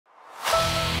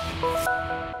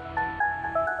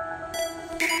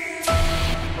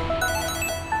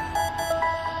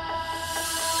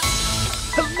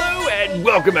And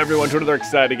welcome everyone to another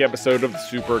exciting episode of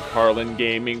Super Carlin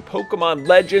Gaming Pokemon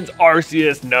Legends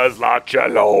Arceus Nuzlocke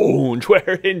Challenge,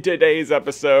 where in today's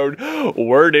episode,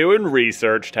 we're doing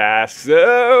research tasks.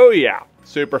 Oh yeah,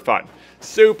 super fun.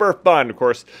 Super fun, of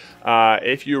course,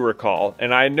 if you recall,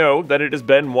 and I know that it has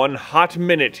been one hot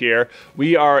minute here.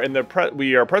 We are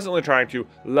presently trying to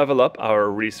level up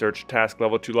our research task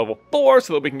level to level 4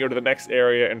 so that we can go to the next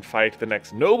area and fight the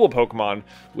next noble Pokemon,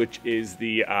 which is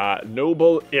the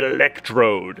noble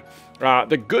Electrode.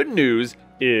 The good news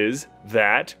is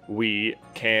that we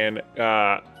can,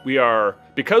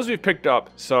 because we've picked up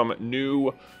some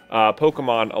new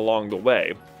Pokemon along the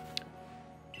way,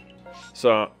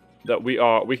 so that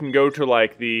we can go to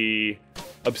like the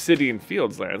Obsidian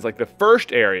Fields lands, like the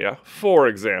first area, for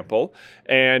example,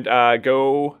 and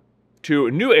go to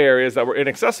new areas that were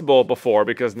inaccessible before,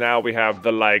 because now we have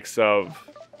the likes of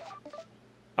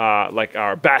like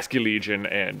our Basculegion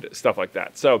and stuff like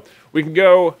that. So we can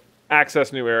go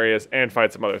access new areas and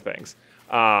fight some other things.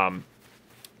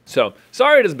 So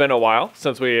sorry it has been a while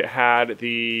since we had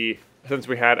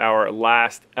our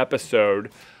last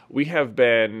episode. We have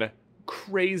been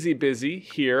crazy busy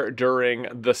here during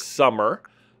the summer,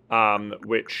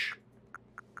 which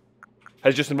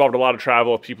has just involved a lot of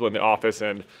travel of people in the office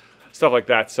and stuff like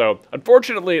that. So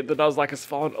unfortunately, the Nuzlocke has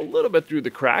fallen a little bit through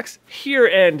the cracks here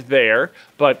and there,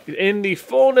 but in the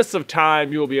fullness of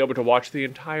time, you will be able to watch the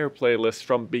entire playlist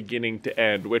from beginning to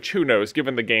end, which, who knows,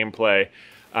 given the gameplay,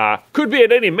 could be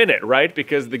at any minute, right?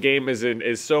 Because the game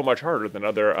is so much harder than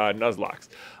other Nuzlockes.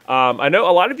 I know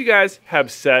a lot of you guys have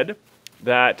said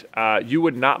that you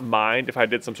would not mind if I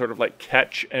did some sort of like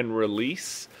catch and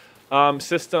release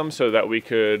system so that we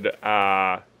could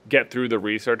get through the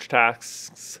research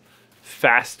tasks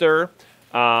faster.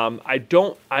 That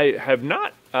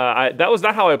was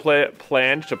not how I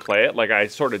planned to play it. Like, I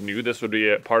sort of knew this would be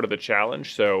a part of the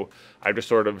challenge, so I just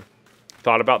sort of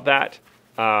thought about that.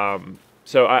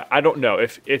 So I don't know.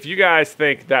 If you guys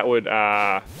think that would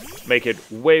make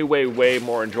it way, way, way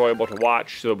more enjoyable to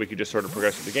watch so that we could just sort of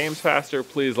progress through the games faster,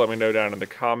 please let me know down in the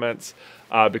comments,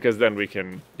 because then we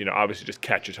can, obviously just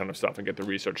catch a ton of stuff and get the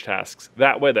research tasks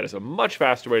that way. That is a much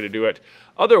faster way to do it.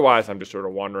 Otherwise, I'm just sort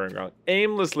of wandering around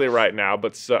aimlessly right now.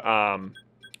 But, ooh,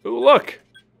 look!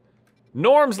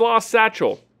 Norm's Lost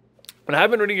Satchel. And I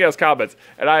have been reading you guys' comments,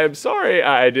 and I am sorry.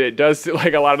 It does,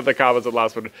 like a lot of the comments on the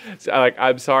last one. Like,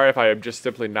 I'm sorry if I am just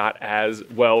simply not as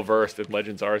well versed in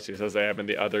Legends Arceus as I am in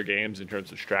the other games in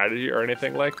terms of strategy or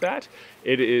anything like that.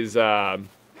 It is a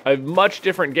much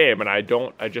different game, and I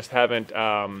just haven't,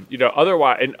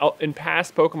 Otherwise, in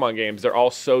past Pokemon games, they're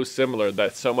all so similar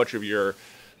that so much of your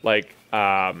like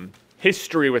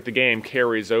history with the game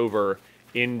carries over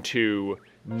into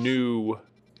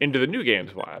the new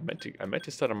games. Why I meant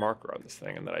to set a marker on this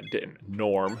thing and then I didn't.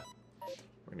 Norm.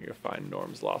 We're gonna go find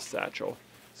Norm's Lost Satchel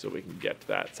so we can get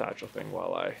that satchel thing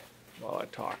while I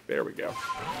talk. There we go.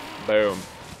 Boom.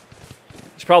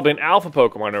 There's probably an Alpha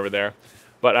Pokemon over there.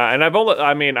 But and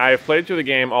I've played through the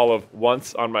game all of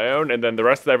once on my own, and then the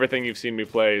rest of everything you've seen me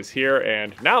play is here,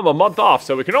 and now I'm a month off,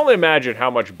 so we can only imagine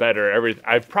how much better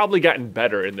I've probably gotten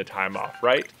better in the time off,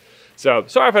 right? So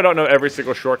sorry if I don't know every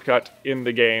single shortcut in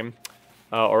the game.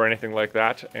 Or anything like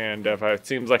that, and if it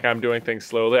seems like I'm doing things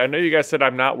slowly. I know you guys said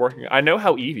I'm not working. I know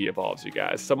how Eevee evolves, you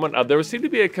guys. There seemed to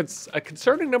be a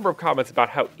concerning number of comments about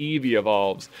how Eevee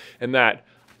evolves, and that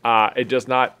it does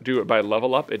not do it by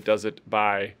level up. It does it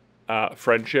by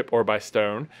friendship or by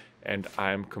stone, and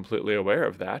I'm completely aware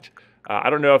of that. I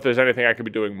don't know if there's anything I could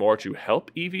be doing more to help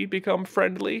Eevee become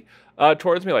friendly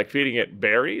towards me, like feeding it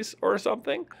berries or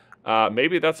something.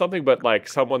 Maybe that's something, but like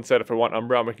someone said, if I want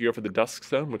Umbreon, we can go for the Dusk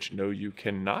Stone, which no, you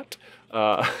cannot.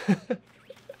 Because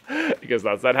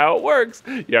that's not how it works.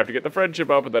 You have to get the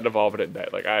friendship up and then evolve it at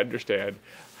night. Like, I understand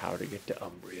how to get to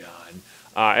Umbreon.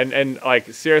 And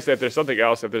like, seriously, if there's something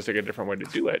else, if there's like a different way to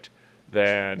do it,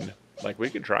 then like we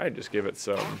could try and just give it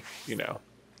some,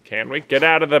 can we? Get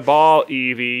out of the ball,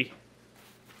 Eevee.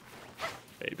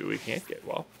 Maybe we can't get,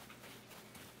 well,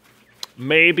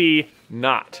 maybe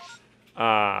not.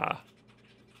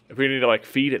 If we need to like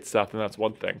feed it stuff, then that's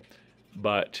one thing.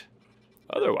 But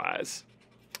otherwise,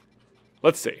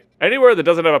 let's see. Anywhere that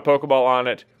doesn't have a Pokeball on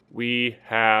it, we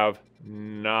have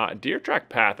not. Deer Track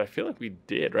Path, I feel like we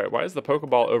did, right? Why is the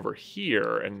Pokeball over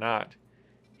here and not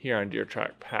here on Deer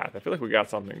Track Path? I feel like we got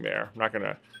something there.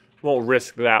 Won't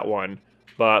risk that one.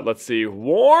 But let's see.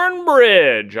 Warren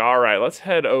Bridge. All right, let's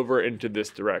head over into this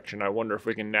direction. I wonder if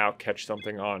we can now catch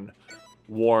something on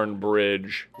Warren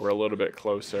Bridge. We're a little bit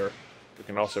closer. We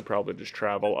can also probably just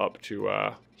travel up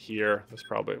to here. That's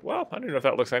probably, well, I don't know if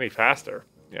that looks any faster.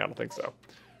 Yeah, I don't think so.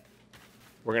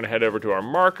 We're going to head over to our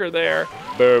marker there.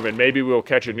 Boom, and maybe we'll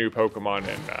catch a new Pokemon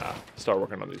and start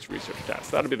working on these research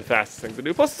tasks. That'll be the fastest thing to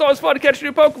do. Plus, it's always fun to catch a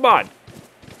new Pokemon.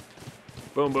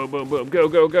 Boom, boom, boom, boom. Go,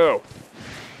 go, go.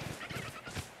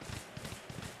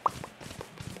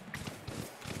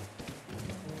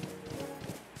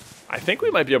 I think we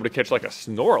might be able to catch like a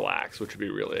Snorlax, which would be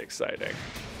really exciting.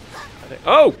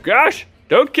 Oh, gosh.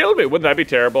 Don't kill me. Wouldn't that be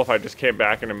terrible if I just came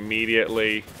back and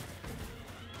immediately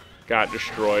got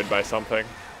destroyed by something?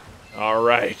 All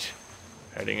right.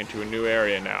 Heading into a new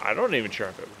area now. I don't even sure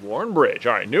if it's Warren Bridge.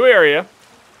 All right, new area.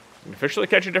 We can officially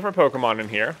catch a different Pokemon in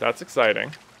here. That's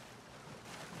exciting.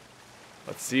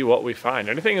 Let's see what we find.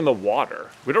 Anything in the water?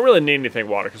 We don't really need anything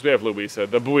water because we have Louisa.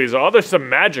 The Buizel. Oh, there's some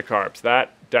Magikarps.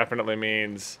 That definitely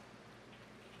means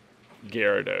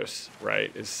Gyarados,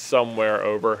 right? Is somewhere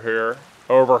over here.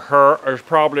 Over her. There's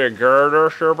probably a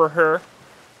Gyarados over here.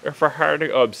 If I had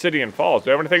to, oh, Obsidian Falls. Do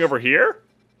we have anything over here?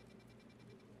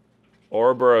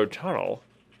 Orboro Tunnel.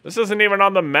 This isn't even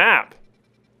on the map.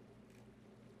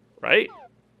 Right?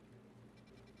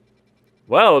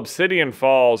 Well, Obsidian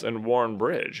Falls and Warren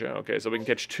Bridge. Okay, so we can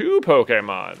catch 2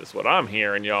 Pokemon. That's what I'm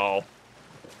hearing, y'all.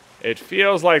 It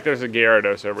feels like there's a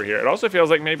Gyarados over here. It also feels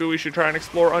like maybe we should try and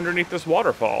explore underneath this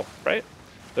waterfall, right?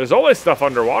 There's always stuff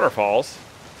under waterfalls.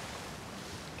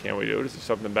 Can we do it? Is there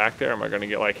something back there? Am I going to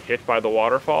get, like, hit by the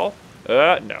waterfall?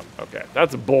 No. Okay.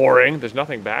 That's boring. There's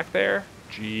nothing back there?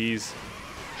 Jeez.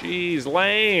 Jeez,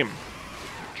 lame.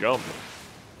 Jump.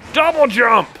 Double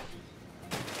jump!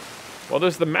 Well,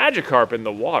 there's the Magikarp in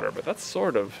the water, but that's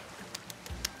sort of...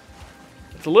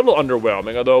 It's a little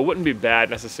underwhelming, although it wouldn't be bad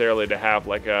necessarily to have,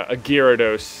 like, a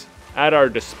Gyarados at our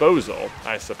disposal,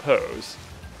 I suppose.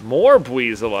 More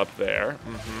Buizel up there.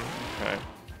 Okay.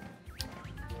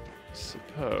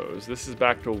 Suppose. This is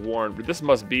back to Warren... This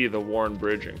must be the Warren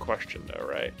Bridge in question, though,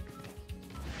 right?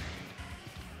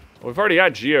 Well, we've already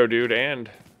got Geodude and...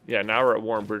 Yeah, now we're at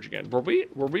Warren Bridge again. Were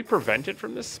we prevented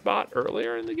from this spot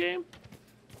earlier in the game?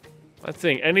 Not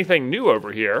seeing anything new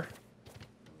over here.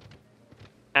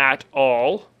 At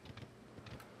all.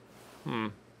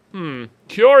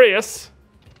 Curious.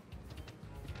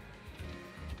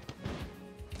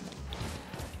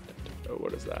 Oh,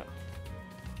 what is that?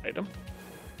 Item?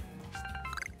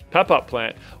 Pep-up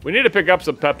plant. We need to pick up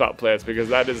some pep-up plants because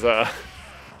that is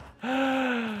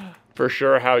for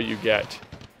sure how you get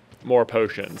more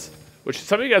potions. Which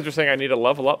some of you guys are saying I need to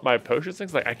level up my potions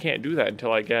things. Like, I can't do that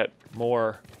until I get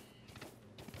more...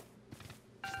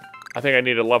 I think I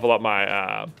need to level up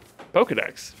my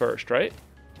Pokedex first, right?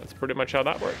 That's pretty much how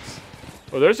that works.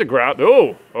 Oh, there's a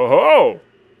oh,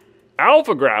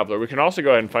 Alpha Graveler. We can also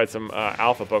go ahead and fight some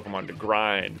Alpha Pokemon to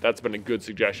grind. That's been a good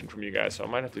suggestion from you guys, so I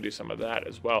might have to do some of that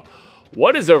as well.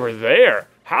 What is over there?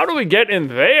 How do we get in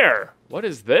there? What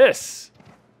is this?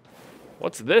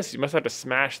 What's this? You must have to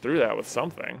smash through that with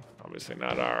something. Obviously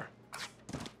not our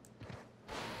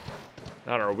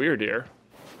weird ear.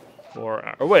 Or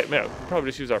wait, man, we can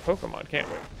probably just use our Pokemon, can't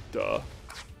we? Duh.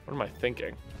 What am I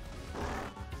thinking?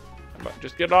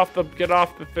 Just get off the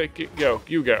thing. Go,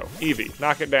 you go. Eevee,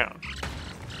 knock it down.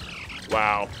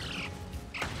 Wow.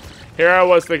 Here I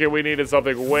was thinking we needed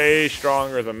something way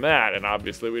stronger than that, and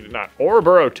obviously we did not.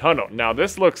 Orboro Tunnel. Now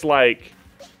this looks like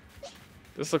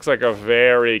a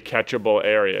very catchable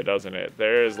area, doesn't it?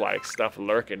 There's like stuff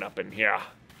lurking up in here.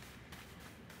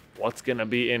 What's gonna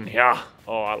be in here?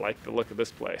 Oh, I like the look of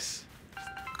this place.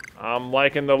 I'm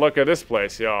liking the look of this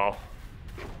place, y'all.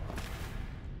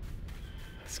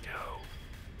 Let's go.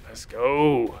 Let's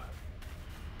go.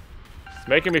 It's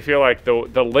making me feel like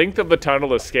the length of the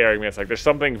tunnel is scaring me. It's like there's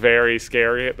something very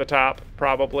scary at the top,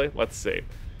 probably. Let's see.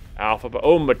 Alpha,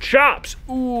 oh, Machops!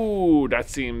 Ooh, that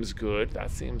seems good. That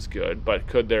seems good. But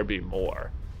could there be more?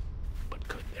 But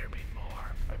could there be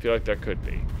more? I feel like there could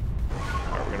be.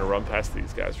 All right, we're gonna run past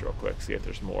these guys real quick, see if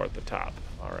there's more at the top.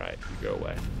 All right, you go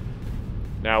away.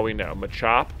 Now we know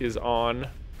Machop is on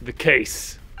the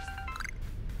case.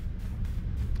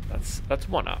 That's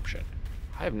one option.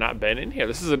 I have not been in here.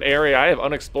 This is an area I have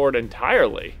unexplored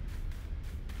entirely.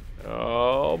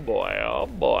 Oh boy, oh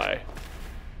boy.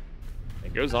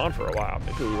 It goes on for a while.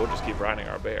 Maybe we'll just keep riding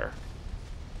our bear.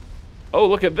 Oh,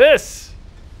 look at this!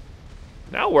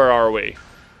 Now where are we?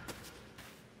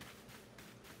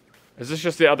 Is this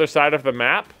just the other side of the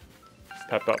map?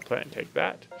 Pep-up plant, take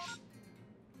that.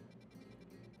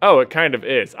 Oh, it kind of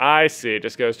is. I see. It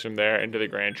just goes from there into the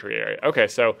Grand Tree area. Okay,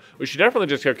 so we should definitely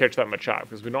just go catch that Machop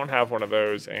because we don't have one of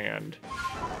those, and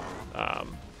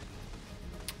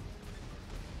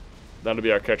that'll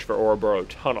be our catch for Orboro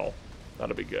Tunnel.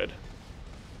 That'll be good.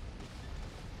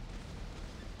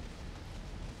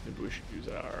 Maybe we should use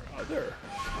our other.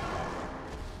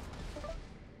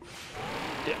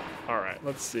 All right,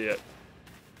 let's see it.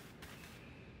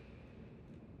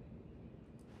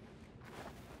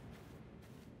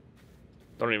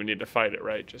 Don't even need to fight it,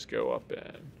 right? Just go up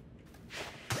and...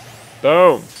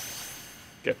 Boom!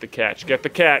 Get the catch, get the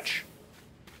catch!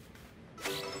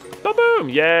 Ba-boom!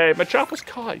 Yay! Machopo's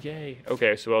caught, yay!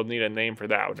 Okay, so we'll need a name for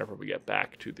that whenever we get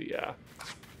back to the,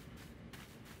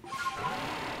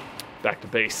 back to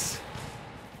base.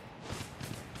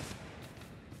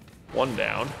 One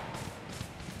down.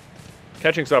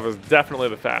 Catching stuff is definitely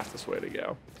the fastest way to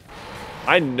go.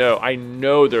 I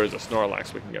know there's a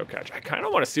Snorlax we can go catch. I kind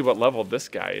of want to see what level this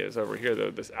guy is over here,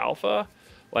 though. This Alpha.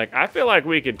 Like, I feel like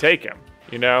we could take him,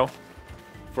 you know?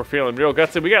 If we're feeling real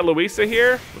gutsy. We got Louisa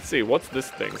here. Let's see, what's this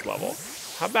thing's level?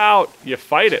 How about you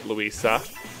fight it, Louisa?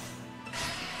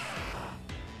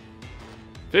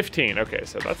 15, okay,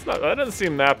 so that doesn't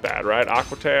seem that bad, right?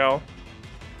 Aquatail.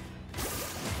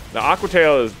 Now,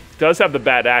 Aquatail does have the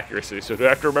bad accuracy, so you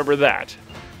have to remember that.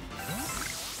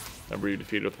 Number you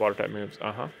defeated with water type moves.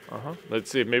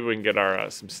 Let's see if maybe we can get our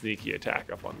some sneaky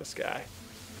attack up on this guy.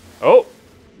 Oh,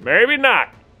 maybe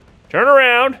not. Turn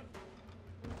around.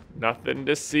 Nothing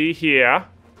to see here.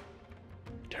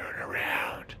 Turn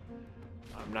around.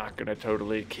 I'm not gonna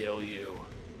totally kill you.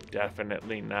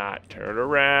 Definitely not. Turn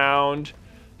around.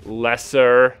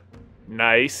 Lesser.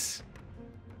 Nice.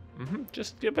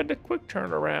 Just give it a quick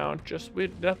turnaround. Just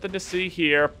with nothing to see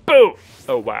here. Boom!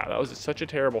 Oh, wow. That was such a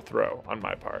terrible throw on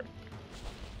my part.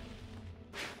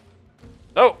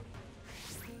 Oh!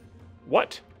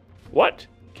 What? What?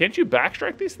 Can't you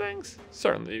backstrike these things?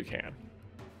 Certainly you can.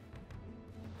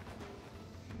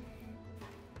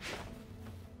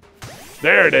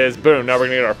 There it is. Boom. Now we're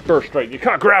going to get our first strike. You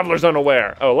caught Graveler's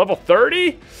unaware. Oh, level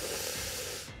 30?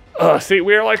 See,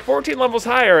 we are like 14 levels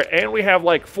higher, and we have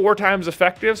like 4 times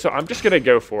effective, so I'm just gonna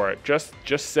go for it. Just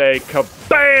say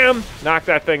kabam! Knock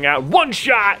that thing out. One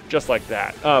shot! Just like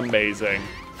that. Amazing.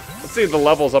 Let's see the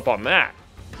levels up on that.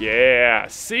 Yeah,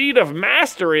 Seed of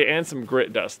Mastery and some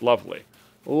Grit Dust. Lovely.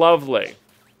 Lovely.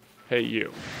 Hey,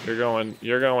 you. You're going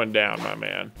down, my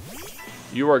man.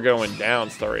 You are going down,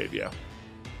 Staravia.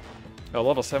 Oh,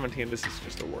 level 17, this is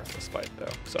just a worthless fight, though.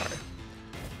 Sorry.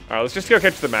 All right, let's just go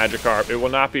catch the Magikarp. It will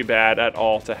not be bad at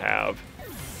all to have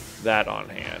that on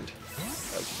hand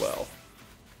as well.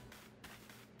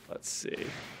 Let's see.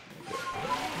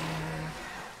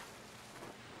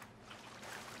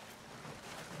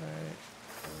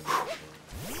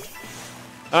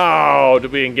 Oh,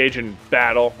 did we engage in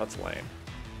battle? That's lame.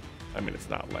 I mean, it's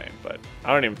not lame, but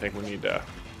I don't even think we need to.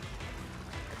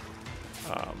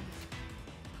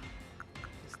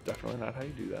 It's definitely not how you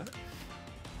do that.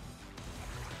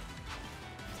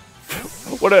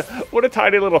 What a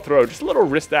tiny little throw. Just a little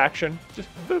wrist action. Just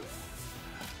boop.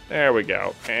 There we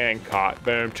go. And caught.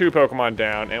 Boom. 2 Pokemon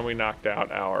down, and we knocked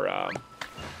out our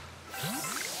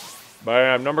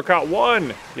bam. Number caught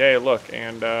 1. Yay, look,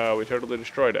 and we totally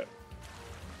destroyed it.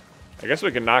 I guess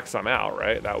we can knock some out,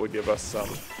 right? That would give us some,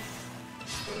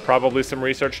 probably some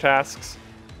research tasks.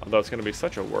 Although it's going to be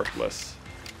such a worthless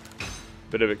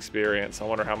bit of experience. I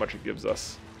wonder how much it gives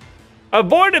us.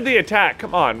 Avoided the attack.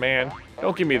 Come on, man.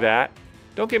 Don't give me that.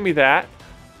 Don't give me that.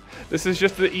 This is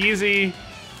just the easy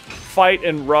fight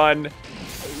and run,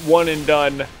 one and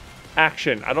done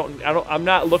action. I'm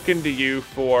not looking to you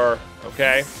for,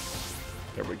 okay?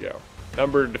 There we go.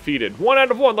 Number defeated. 1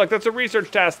 out of 1. Look, that's a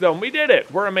research task, though. We did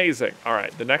it. We're amazing. All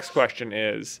right, the next question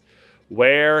is,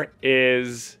 where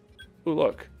is... Ooh,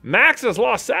 look. Max's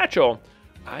Lost Satchel.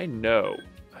 I know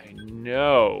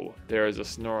there is a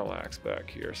Snorlax back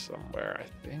here somewhere. I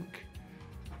think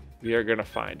we are going to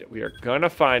find it. We are going to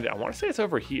find it. I want to say it's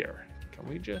over here. Can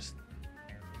we just,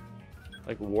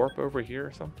 like, warp over here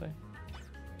or something?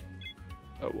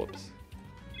 Oh, whoops.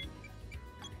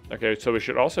 Okay, so we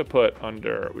should also put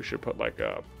we should put like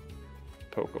a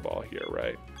Pokeball here,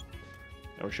 right?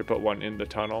 And we should put one in the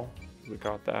tunnel. We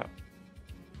caught that.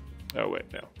 Oh,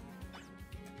 wait, no.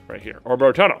 Right here.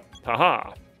 Orbro Tunnel.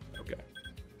 Haha. Okay.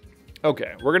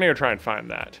 Okay, we're going to go try and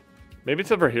find that. Maybe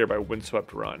it's over here by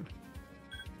Windswept Run.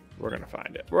 We're going to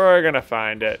find it. We're going to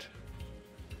find it.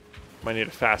 Might need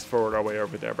to fast forward our way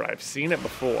over there, but I've seen it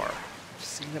before. I've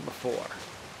seen it before.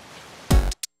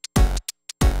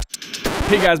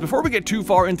 Hey guys, before we get too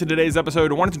far into today's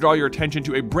episode, I wanted to draw your attention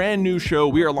to a brand new show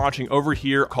we are launching over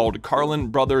here called Carlin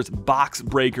Brothers Box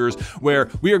Breakers, where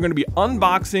we are going to be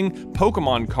unboxing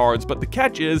Pokemon cards, but the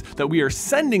catch is that we are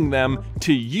sending them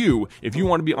to you. If you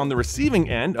want to be on the receiving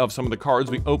end of some of the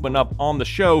cards we open up on the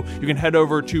show, you can head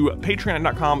over to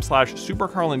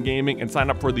patreon.com/supercarlingaming and sign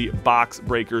up for the Box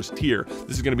Breakers tier.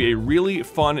 This is going to be a really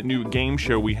fun new game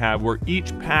show we have where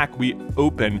each pack we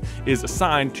open is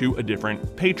assigned to a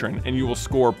different patron, and you will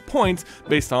score points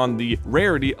based on the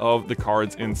rarity of the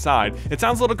cards inside. It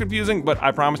sounds a little confusing, but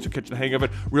I promise to catch the hang of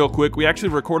it real quick. We actually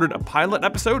recorded a pilot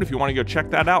episode. If you want to go check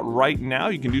that out right now,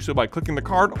 you can do so by clicking the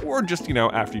card or just, you know,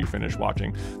 after you finish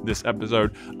watching this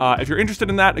episode. If you're interested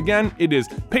in that, again, it is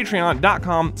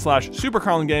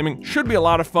patreon.com/SuperCarlinGaming. Should be a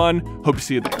lot of fun. Hope to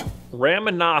see you there.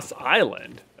 Ramenas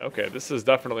Island. Okay, this is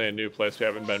definitely a new place we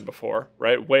haven't been before,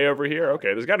 right? Way over here.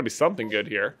 Okay, there's got to be something good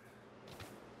here.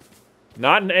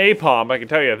 Not an Apom, I can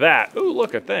tell you that. Ooh,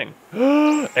 look, a thing.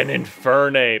 An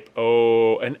Infernape.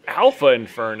 Oh, an Alpha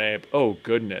Infernape. Oh,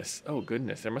 goodness. Oh,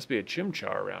 goodness. There must be a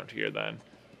Chimchar around here, then.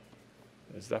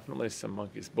 There's definitely some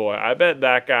monkeys. Boy, I bet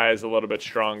that guy is a little bit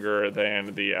stronger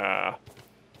than the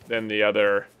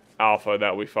other Alpha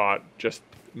that we fought just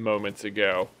moments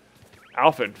ago.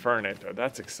 Alpha Infernape, though,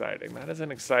 that's exciting. That is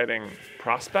an exciting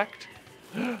prospect.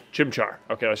 Chimchar.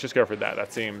 Okay, let's just go for that.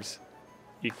 That seems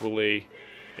equally,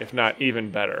 if not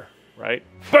even better, right?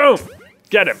 Boom!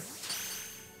 Get him!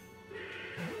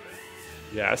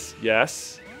 Yes,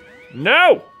 yes.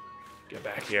 No! Get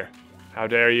back here. How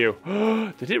dare you?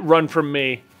 Did it run from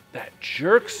me? That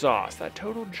jerk sauce. That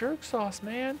total jerk sauce,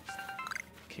 man.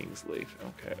 King's Leaf.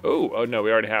 Okay. Oh, no,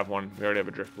 we already have one. We already have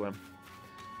a Driftblim.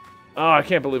 Oh, I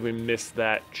can't believe we missed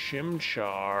that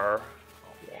Chimchar. I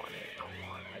want it.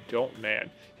 I don't, man.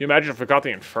 Can you imagine if we got the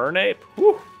Infernape?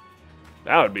 Whew.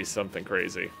 That would be something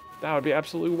crazy. That would be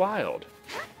absolutely wild.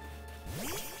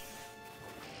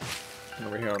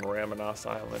 And we're here on Ramenas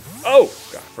Island. Oh!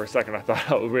 God, for a second I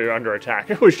thought we were under attack.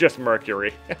 It was just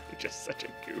Mercury. Just such a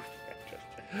goof.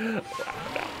 Just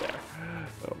laughed out there.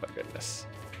 Oh my goodness.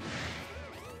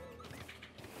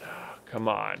 Oh, come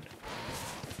on.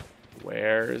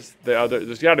 Where's the other?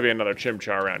 There's got to be another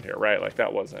Chimchar around here, right? Like,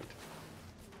 that wasn't.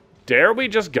 Dare we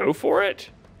just go for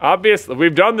it? Obviously,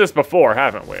 we've done this before,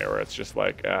 haven't we? Where it's just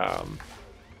like,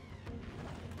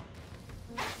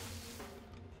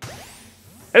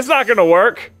 it's not gonna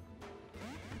work.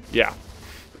 Yeah.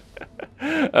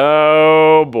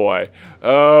 Oh boy.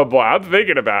 Oh boy. I'm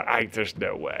thinking about. There's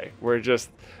no way. We're just.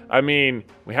 I mean,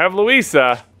 we have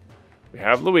Louisa. We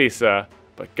have Louisa.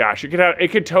 But gosh,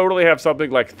 it could totally have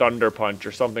something like Thunder Punch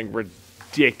or something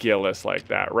ridiculous like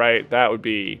that, right? That would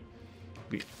be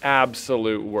the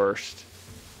absolute worst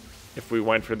if we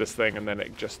went for this thing and then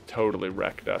it just totally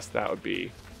wrecked us. That would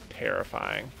be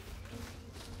terrifying.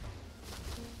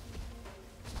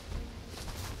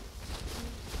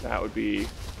 That would be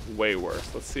way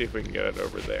worse. Let's see if we can get it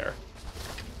over there.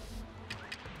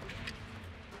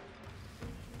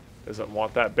 Doesn't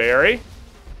want that berry.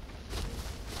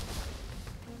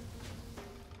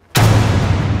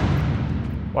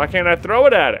 Why can't I throw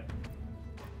it at it?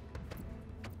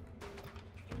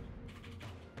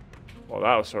 Well,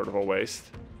 that was sort of a waste.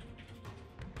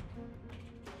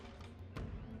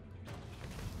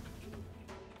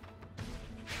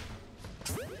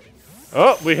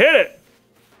 Oh, we hit it!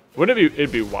 Wouldn't it be?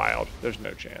 It'd be wild. There's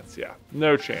no chance. Yeah,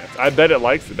 no chance. I bet it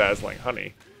likes the dazzling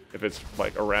honey if it's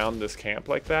like around this camp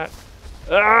like that.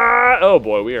 Ah! Oh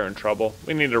boy, we are in trouble.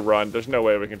 We need to run. There's no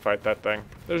way we can fight that thing.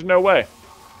 There's no way.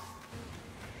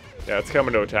 Yeah, it's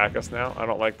coming to attack us now. I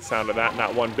don't like the sound of that,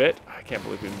 not one bit. I can't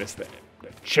believe we missed it. The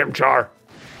Chimchar.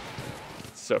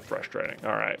 It's so frustrating.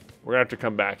 All right, we're gonna have to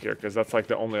come back here because that's like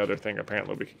the only other thing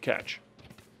apparently we could catch.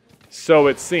 So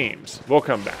it seems. We'll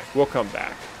come back. We'll come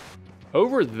back.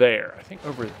 Over there. I think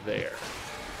over there.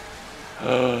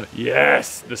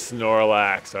 Yes, the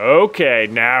Snorlax. Okay,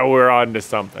 now we're on to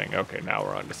something. Okay, now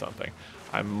we're on to something.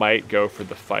 I might go for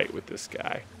the fight with this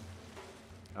guy.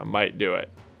 I might do it.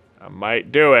 I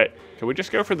might do it. Can we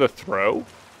just go for the throw?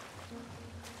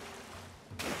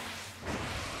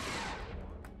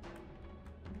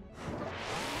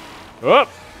 Oh,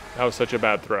 that was such a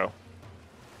bad throw.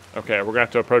 Okay, we're gonna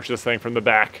have to approach this thing from the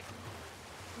back.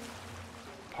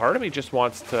 Part of me just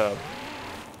wants to...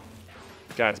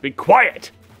 Guys, be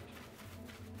quiet!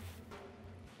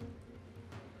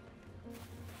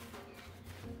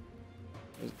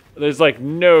 There's like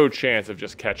no chance of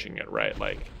just catching it, right?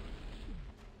 Like...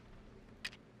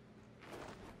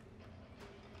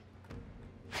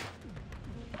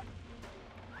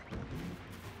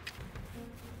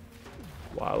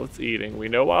 While it's eating. We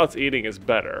know while it's eating is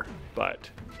better, but...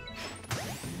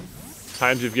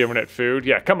 Times you've given it food?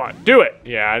 Yeah, come on, do it!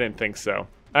 Yeah, I didn't think so.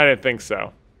 I didn't think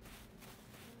so.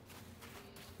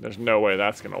 There's no way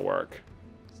that's gonna work.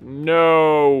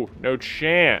 No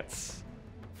chance.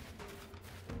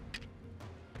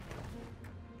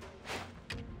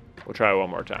 We'll try one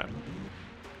more time.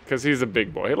 Because he's a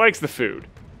big boy. He likes the food.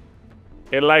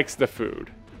 He likes the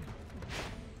food.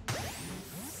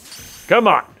 Come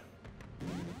on.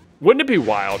 Wouldn't it be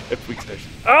wild if we...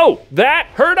 Oh, that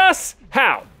hurt us?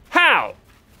 How? How?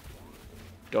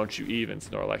 Don't you even,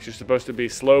 Snorlax. You're supposed to be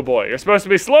slow boy. You're supposed to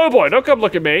be slow boy. Don't come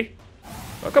look at me.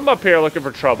 Don't come up here looking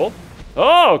for trouble.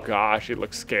 Oh, gosh. It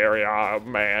looks scary. Oh,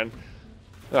 man.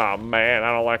 Oh, man.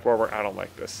 I don't like where I don't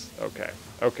like this. Okay.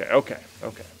 Okay. Okay.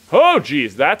 Okay. Oh,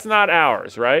 geez. That's not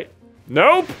ours, right?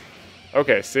 Nope.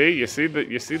 Okay. See? You see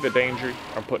the danger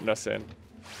I'm putting us in?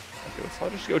 Okay. I'll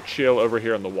just go chill over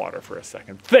here in the water for a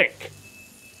second. Think.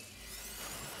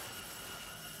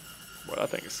 Well, that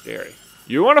thing is scary.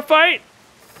 You want to fight?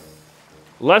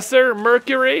 Lesser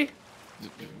Mercury?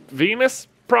 Venus,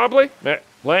 probably?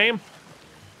 Lame?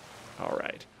 All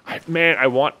right. Man, I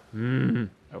want...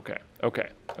 Okay, okay,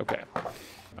 okay.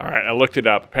 All right, I looked it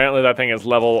up. Apparently that thing is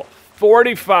level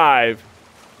 45.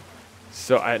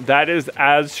 So that is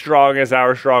as strong as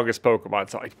our strongest Pokemon.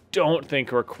 So I don't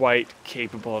think we're quite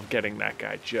capable of getting that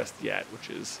guy just yet, which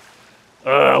is...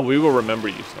 we will remember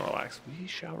you, Snorlax. We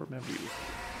shall remember you.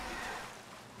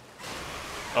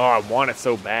 Oh, I want it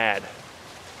so bad.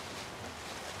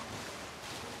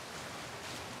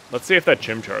 Let's see if that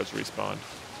Chimchar's respawned.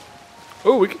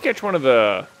 Oh, we could catch one of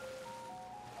the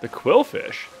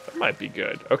Quillfish. That might be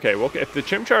good. Okay, well, if the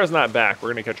Chimchar is not back,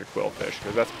 we're going to catch a Quillfish,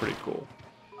 because that's pretty cool.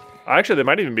 Actually, there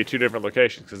might even be 2 different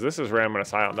locations, because this is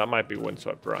Raminus Island. That might be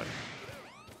Windswept Run.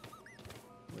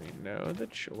 We know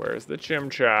that... Where's the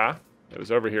Chimchar? It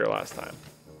was over here last time.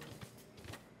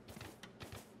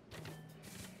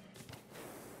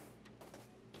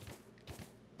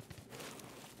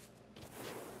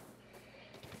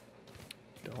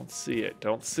 Don't see it.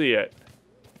 Don't see it.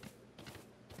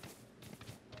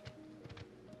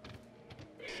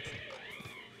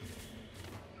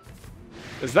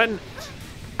 Is that an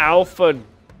alpha?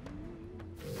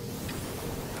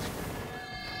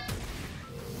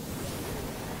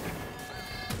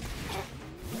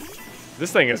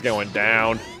 This thing is going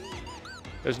down.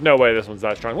 There's no way this one's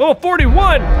that strong. Level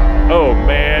 41! Oh,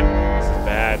 man. This is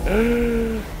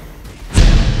bad.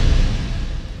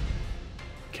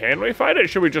 Can we fight it? Or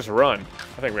should we just run?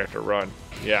 I think we have to run.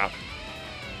 Yeah.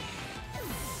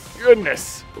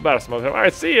 Goodness. About a small time. All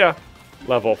right, see ya.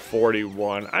 Level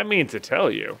 41. I mean to tell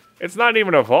you, it's not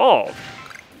even evolved.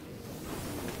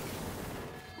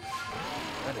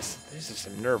 These are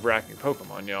some nerve-wracking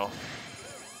Pokemon, y'all.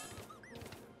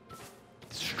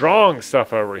 Strong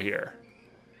stuff over here.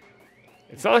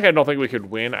 It's not like I don't think we could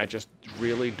win. I just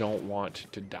really don't want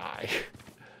to die.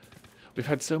 We've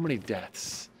had so many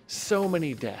deaths. So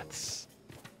many deaths.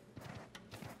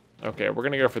 Okay, we're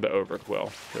gonna go for the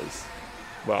Overquill, because,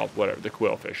 well, whatever, the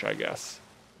Quillfish, I guess.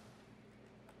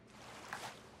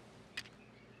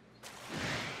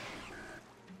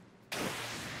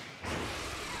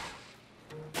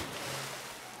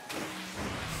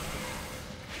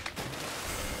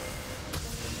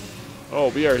 Oh,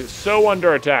 we are so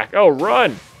under attack. Oh,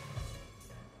 run!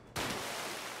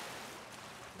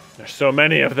 There's so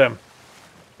many of them.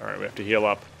 All right, we have to heal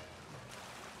up.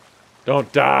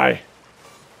 Don't die.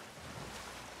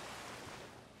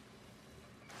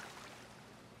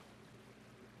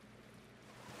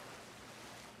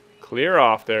 Clear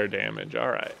off their damage. All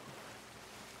right.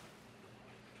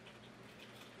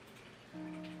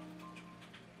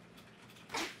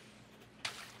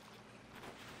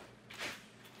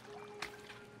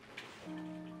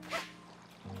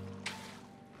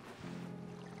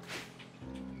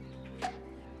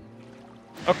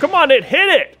 Oh, come on, it hit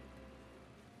it!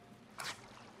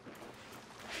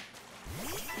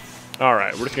 All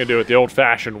right, we're just gonna do it the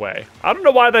old-fashioned way. I don't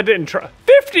know why that didn't try.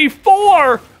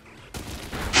 54!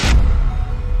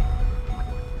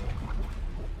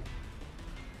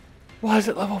 Why is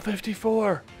it level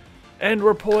 54? And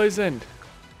we're poisoned.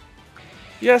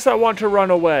 Yes, I want to run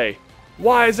away.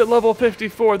 Why is it level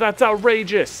 54? That's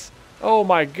outrageous. Oh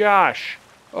my gosh.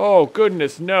 Oh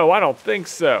goodness, no, I don't think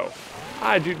so.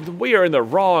 We are in the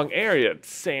wrong area.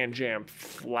 Sand Jam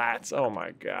Flats. Oh my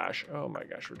gosh. Oh my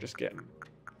gosh, we're just getting...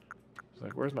 It's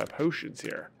like, where's my potions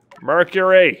here?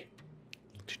 Mercury!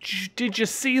 Did you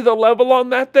see the level on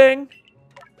that thing?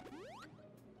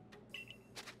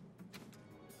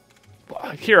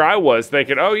 Here I was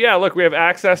thinking, oh yeah, look, we have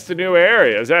access to new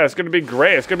areas. Yeah, it's gonna be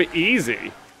great. It's gonna be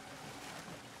easy.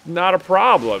 Not a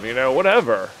problem, you know,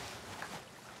 whatever.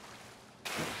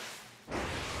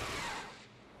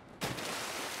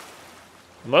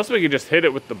 Unless we could just hit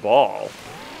it with the ball.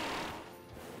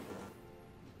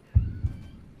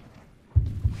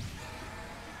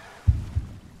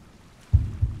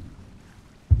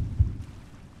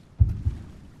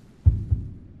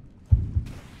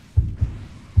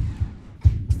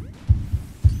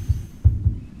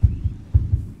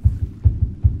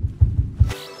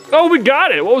 Oh, we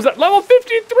got it. What was that? Level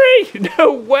 53.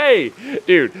 No way.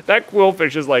 Dude, that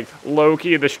Quillfish is like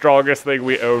low-key the strongest thing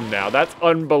we own now. That's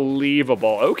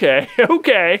unbelievable. Okay,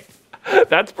 okay.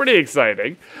 That's pretty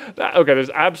exciting. Okay,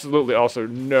 there's absolutely also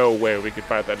no way we could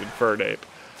fight that Infernape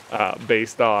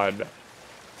based on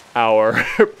our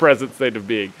present state of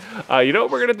being. You know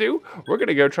what we're gonna do? We're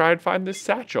gonna go try and find this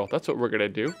satchel. That's what we're gonna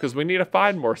do, because we need to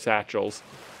find more satchels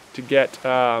to get,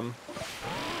 oh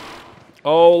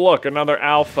look, another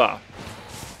alpha.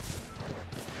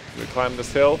 Can we climb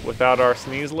this hill without our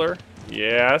Sneasler?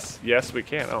 Yes, yes we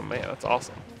can. Oh man, that's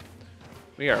awesome.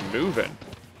 We are moving.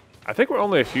 I think we're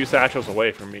only a few satchels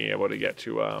away from being able to get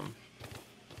to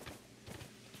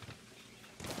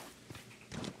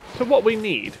what we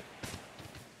need.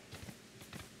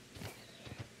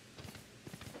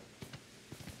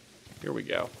 Here we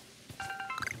go.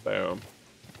 Boom.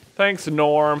 Thanks,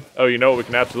 Norm. Oh, you know what we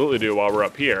can absolutely do while we're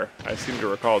up here? I seem to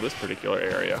recall this particular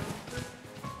area.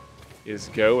 Is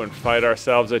go and fight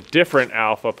ourselves a different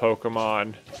Alpha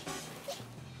Pokemon.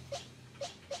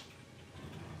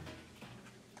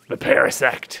 The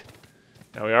Parasect.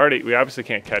 Now we obviously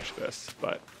can't catch this,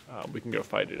 but we can go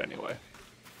fight it anyway.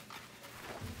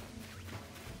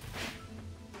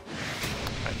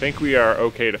 I think we are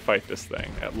okay to fight this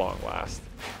thing at long last.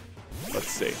 Let's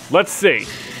see. Let's see.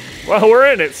 Well,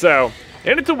 we're in it, so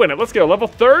in it to win it. Let's go. Level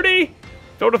 30.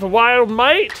 Filled with a wild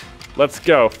might. Let's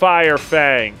go. Fire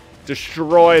Fang.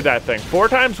 Destroy that thing. 4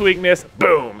 times weakness.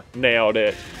 Boom. Nailed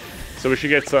it. So we should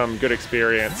get some good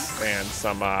experience and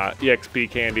some EXP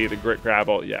candy, the Grit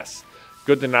Gravel. Yes.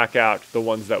 Good to knock out the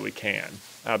ones that we can.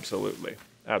 Absolutely.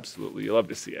 Absolutely. You love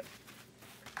to see it.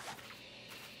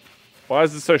 Why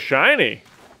is it so shiny?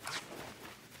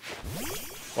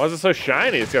 Why is it so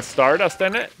shiny? It's got Stardust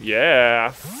in it?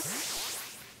 Yeah.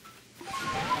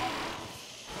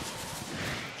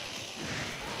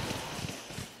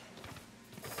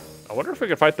 I wonder if we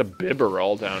could fight the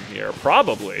Bibarel down here.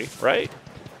 Probably, right?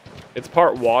 It's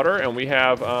part water, and we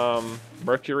have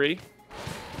Mercury.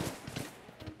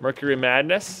 Mercury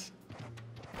Madness.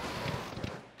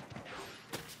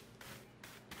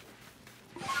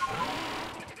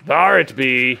 There it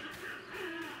be.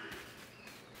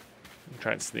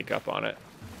 Try and sneak up on it.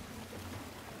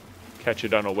 Catch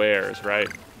it unawares, right?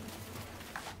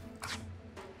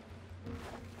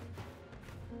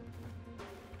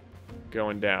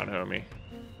 Going down, homie.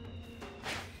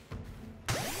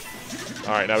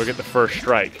 All right, now we get the first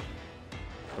strike.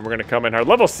 And we're gonna come in hard.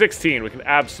 Level 16, we can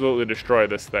absolutely destroy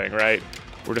this thing, right?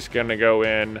 We're just gonna go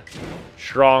in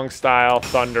strong style,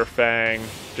 Thunder Fang,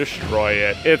 destroy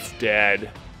it. It's dead.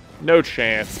 No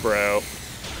chance, bro.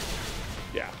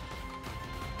 Yeah.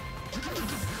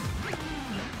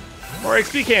 More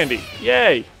XP candy.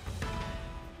 Yay.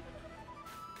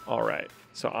 All right.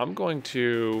 So I'm going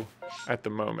to, at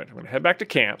the moment, I'm going to head back to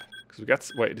camp. Because we got,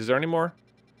 wait, is there any more?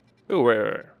 Ooh,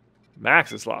 wait.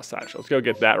 Max's Lost Satchel. Let's go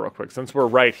get that real quick since we're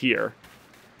right here.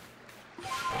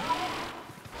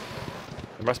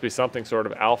 There must be something sort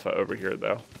of alpha over here,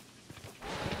 though.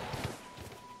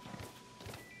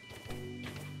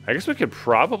 I guess we could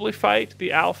probably fight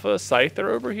the alpha Scyther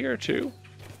over here, too.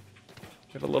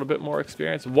 Get a little bit more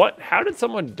experience. What? How did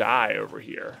someone die over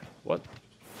here? What?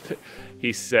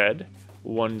 He said,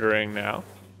 wondering now.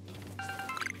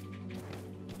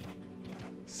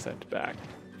 Sent back.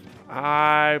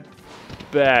 I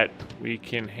bet we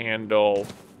can handle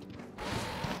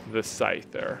the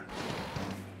Scyther.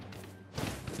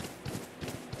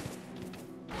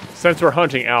 Since we're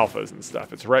hunting alphas and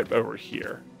stuff, it's right over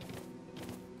here.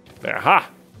 There, aha!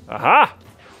 Aha!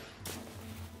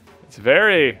 It's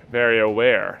very, very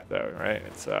aware, though, right?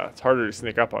 It's harder to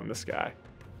sneak up on this guy,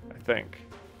 I think.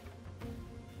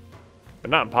 But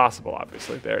not impossible,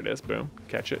 obviously. There it is. Boom.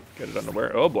 Catch it. Get it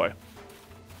unaware. Oh, boy.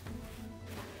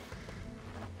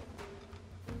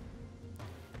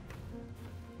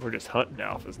 We're just hunting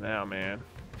alphas now, man.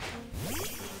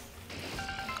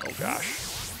 Oh,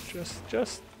 gosh.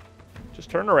 Just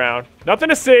turn around. Nothing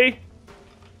to see.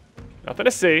 Nothing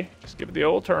to see. Just give it the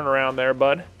old turnaround there,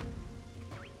 bud.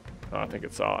 Oh, I think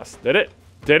it saw us. Did it?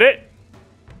 Did it?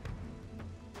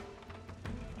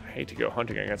 I hate to go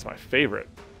hunting against my favorite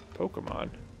Pokemon.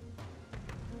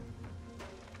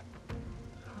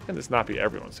 How can this not be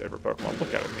everyone's favorite Pokemon?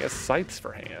 Look at him. He has scythes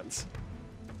for hands.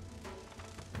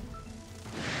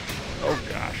 Oh,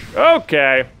 gosh.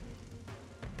 Okay.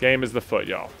 Game is the foot,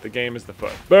 y'all. The game is the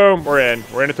foot. Boom. We're in.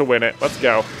 We're in it to win it. Let's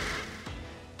go.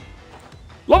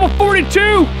 Level 42!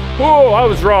 Oh, I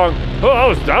was wrong. Oh, I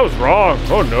was wrong.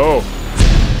 Oh, no.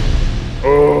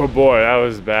 Oh, boy. That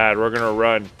was bad. We're going to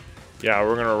run. Yeah,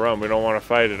 we're going to run. We don't want to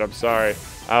fight it. I'm sorry.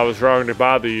 I was wrong to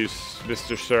bother you,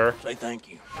 Mr. Sir. Say thank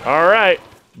you. All right.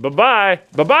 Bye-bye.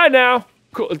 Bye-bye now.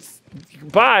 Cool.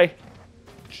 Bye.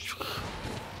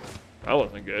 That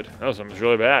wasn't good. That was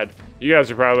really bad. You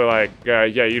guys are probably like, yeah,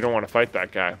 you don't want to fight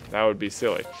that guy. That would be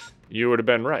silly. You would have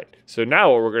been right. So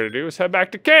now what we're going to do is head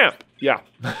back to camp. Yeah.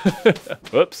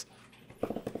 Whoops.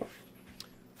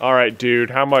 All right, dude.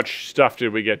 How much stuff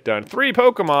did we get done? 3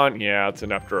 Pokemon. Yeah, that's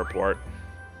enough to report.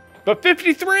 But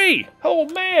 53! Oh,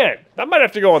 man. That might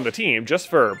have to go on the team just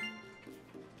for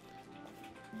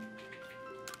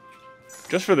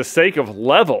the sake of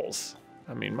levels.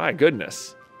 I mean, my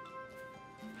goodness.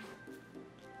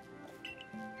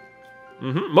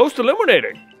 Most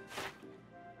illuminating.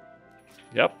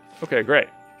 Yep. Okay, great.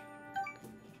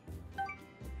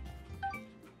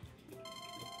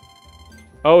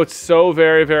 Oh, it's so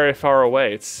very, very far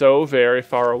away. It's so very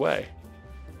far away.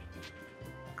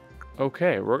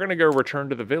 Okay, we're gonna go return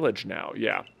to the village now.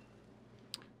 Yeah.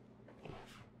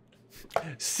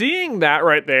 Seeing that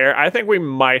right there, I think we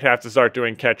might have to start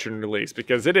doing catch and release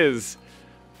because it is,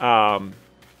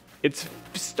 it's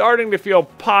starting to feel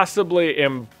possibly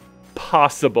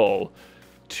impossible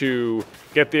to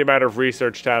get the amount of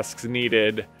research tasks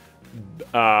needed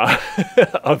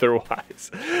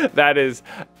otherwise. That is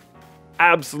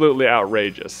absolutely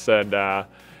outrageous, and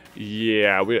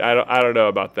yeah, I don't know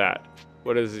about that.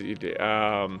 What is it you do?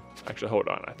 Actually, hold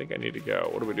on. I think I need to go.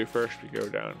 What do we do first? We go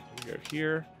down. We go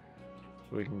here.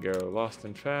 We can go lost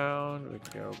and found. We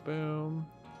can go boom.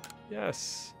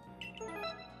 Yes.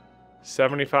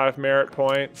 75 merit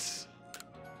points.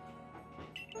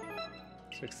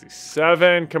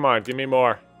 67. Come on, give me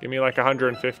more. Give me like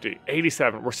 150.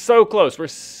 87. We're so close. We're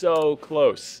so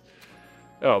close.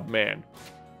 Oh, man.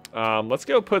 Let's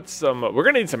go put some... We're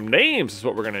going to need some names is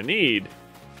what we're going to need.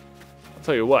 I'll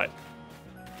tell you what.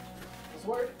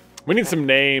 We need some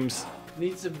names.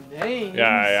 Need some names?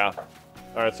 Yeah.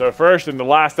 All right, so first, in the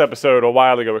last episode, a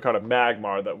while ago, we caught a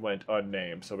Magmar that went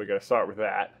unnamed. So we got to start with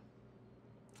that.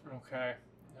 Okay.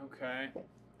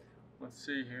 Let's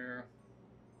see here.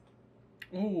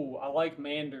 Ooh, I like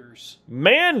Manders.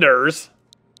 Manders?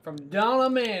 From Donna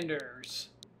Manders.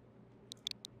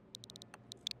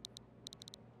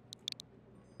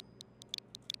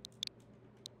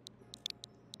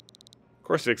 Of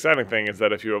course, the exciting thing is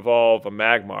that if you evolve a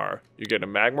Magmar, you get a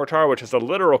Magmortar, which has a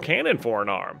literal cannon for an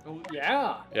arm. Oh,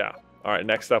 yeah. Yeah. All right,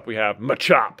 next up we have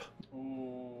Machop.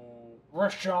 Ooh,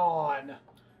 Rashawn.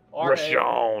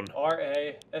 Rashawn.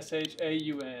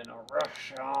 R-A-S-H-A-U-N.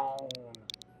 Rashawn.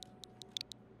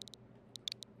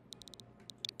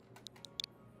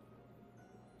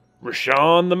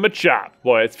 Rashawn the Machop.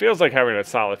 Boy, it feels like having a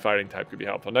solid fighting type could be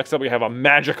helpful. Next up we have a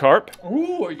Magikarp.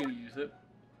 Ooh, are you going to use it?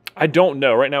 I don't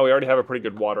know. Right now we already have a pretty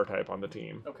good water type on the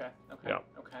team. Okay. Yeah.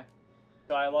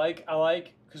 So I like,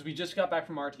 because we just got back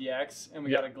from RTX and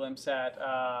we got a glimpse at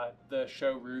the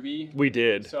show Ruby. We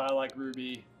did. So I like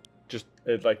Ruby. Just,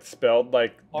 it like spelled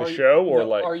like the show or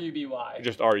like? R-U-B-Y.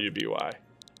 Just R-U-B-Y.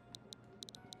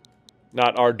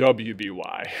 Not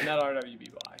R-W-B-Y. Not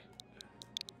R-W-B-Y.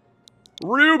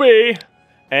 Ruby!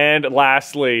 And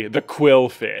lastly, the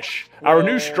Quillfish. Whoa. Our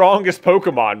new strongest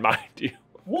Pokemon, mind you.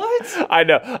 What? I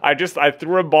know. I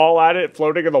threw a ball at it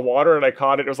floating in the water and I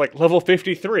caught it. It was like level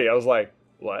 53. I was like,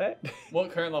 what?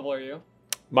 What current level are you?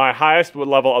 My highest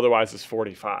level otherwise is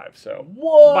 45. So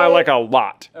what? By like a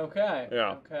lot. Okay.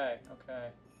 Yeah. Okay.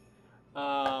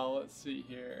 Let's see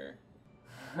here.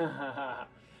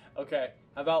 Okay.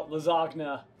 How about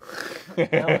Lasagna?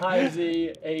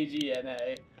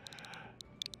 L-I-Z-A-G-N-A.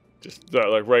 Just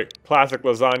like right classic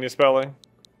lasagna spelling?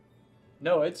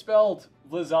 No, it's spelled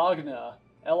Lasagna.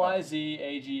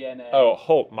 L-I-Z-A-G-N-A. Oh,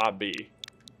 hope my B.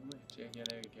 There you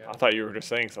go. I thought you were just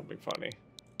saying something funny.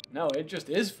 No, it just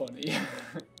is funny.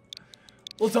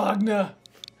 Lasagna.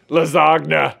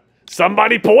 Lasagna.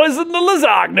 Somebody poisoned the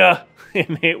lasagna.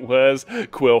 And it was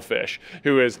Quillfish,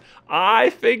 who is, I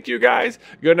think you guys,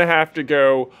 gonna have to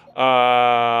go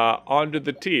onto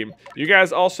the team. You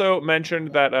guys also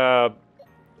mentioned that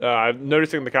I'm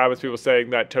noticing in the comments people saying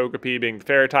that Togepi being the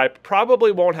fairy type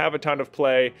probably won't have a ton of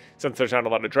play since there's not a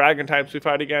lot of dragon types we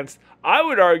fight against. I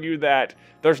would argue that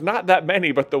there's not that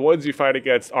many, but the ones you fight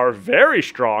against are very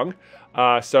strong.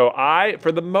 So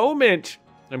for the moment,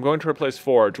 I'm going to replace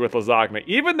Forge with Lasagna,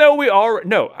 even though we are,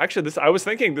 no, actually I was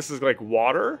thinking this is like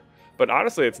water, but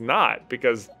honestly it's not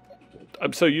because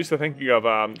I'm so used to thinking of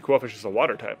Quillfish as a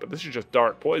water type, but this is just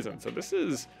dark poison. So this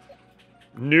is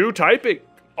new typing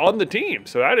on the team.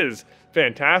 So that is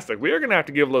fantastic. We are going to have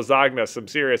to give Lasagna some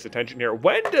serious attention here.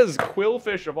 When does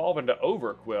Quillfish evolve into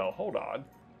Overquill? Hold on.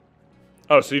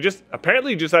 Oh, so you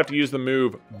apparently you just have to use the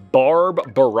move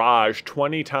Barb Barrage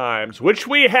 20 times, which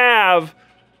we have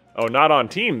Oh, not on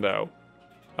team, though.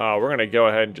 We're going to go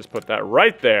ahead and just put that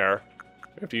right there.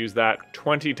 We have to use that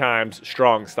 20 times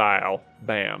strong style.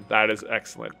 Bam. That is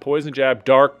excellent. Poison Jab,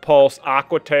 Dark Pulse,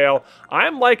 Aqua Tail.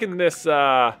 I'm liking this.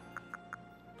 Oh,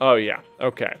 yeah.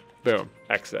 Okay. Boom.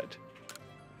 Exit.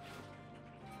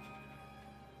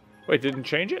 Wait, didn't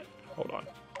change it? Hold on.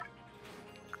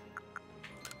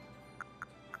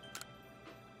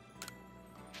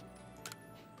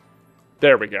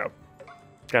 There we go.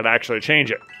 Gotta actually change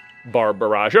it.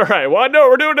 Barbarage. All right, well, I know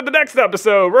what we're doing in the next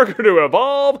episode. We're going to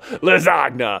evolve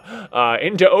Lasagna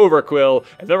into Overquill,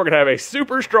 and then we're going to have a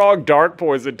super strong dark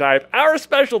poison type, our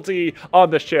specialty on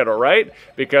this channel, right?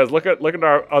 Because look at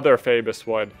our other famous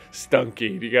one,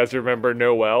 Stunky. Do you guys remember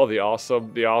Noel, the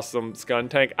awesome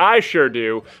Skuntank? I sure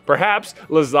do. Perhaps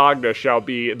Lasagna shall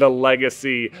be the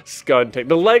legacy Skuntank,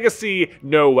 the legacy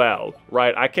Noel,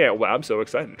 right? I can't wait. I'm so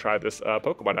excited to try this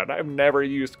Pokemon out. I've never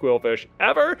used Quillfish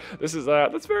ever. This is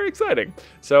that's very exciting.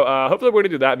 So hopefully we're gonna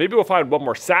do that. Maybe we'll find one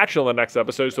more satchel in the next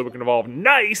episode so we can evolve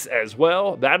Nice as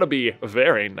well. That'll be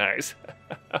very nice.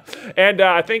 And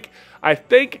I think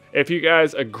if you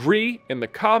guys agree in the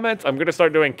comments, I'm gonna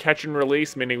start doing catch and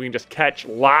release, meaning we can just catch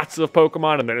lots of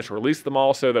Pokemon and then just release them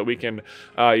all so that we can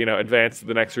you know, advance to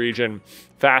the next region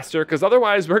faster. Because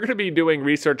otherwise we're gonna be doing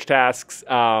research tasks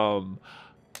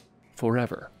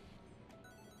forever.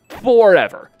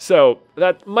 So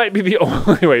that might be the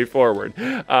only way forward.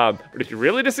 But if you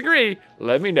really disagree,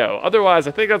 let me know. Otherwise,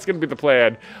 I think that's going to be the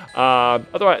plan.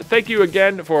 Otherwise, thank you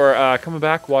again for coming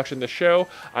back, watching the show.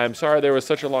 I'm sorry there was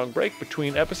such a long break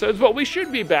between episodes, but we should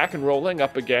be back and rolling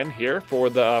up again here for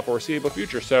the foreseeable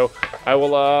future. So I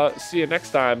will see you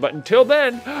next time. But until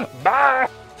then, bye!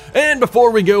 And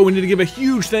before we go, we need to give a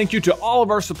huge thank you to all of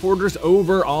our supporters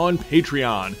over on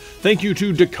Patreon. Thank you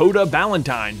to Dakota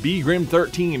Ballantyne,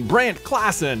 BGrim13, Brant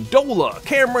Klassen, Dola,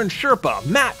 Cameron Sherpa,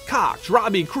 Matt Cox,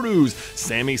 Robbie Cruz,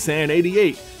 Sammy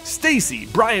San88, Stacy,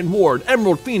 Brian Ward,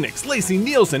 Emerald Phoenix, Lacey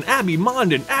Nielsen, Abby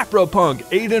Mondin, Afropunk,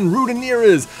 Aiden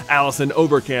Rudenierez, Allison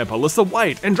Overcamp, Alyssa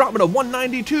White, Andromeda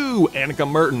 192, Annika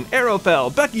Merton,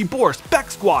 Aerofell, Becky Borst, Beck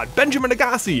Squad, Benjamin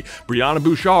Agassi, Brianna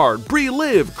Bouchard, Bree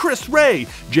Liv, Chris Ray,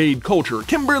 Jade Culture,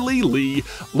 Kimberly Lee,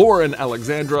 Lauren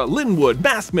Alexandra, Linwood,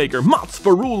 Maskmaker, Mats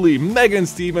Faruli, Megan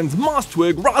Stevens, Moss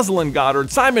Twig, Rosalind Goddard,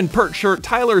 Simon Pertshirt,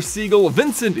 Tyler Siegel,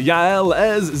 Vincent Yael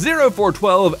Ez,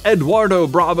 0412, Eduardo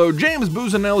Bravo, James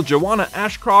Buzanel, Joanna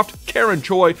Ashcroft, Karen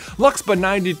Choi,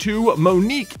 Luxpa92,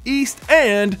 Monique East,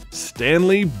 and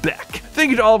Stanley Beck.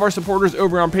 Thank you to all of our supporters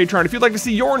over on Patreon. If you'd like to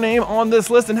see your name on this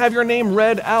list and have your name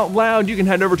read out loud, you can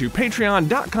head over to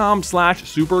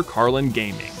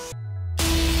patreon.com/supercarlingaming.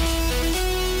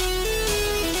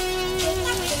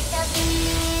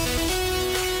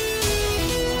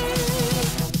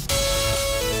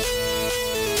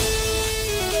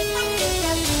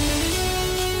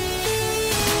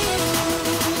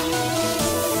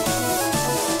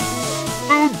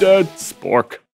 Dead Spork.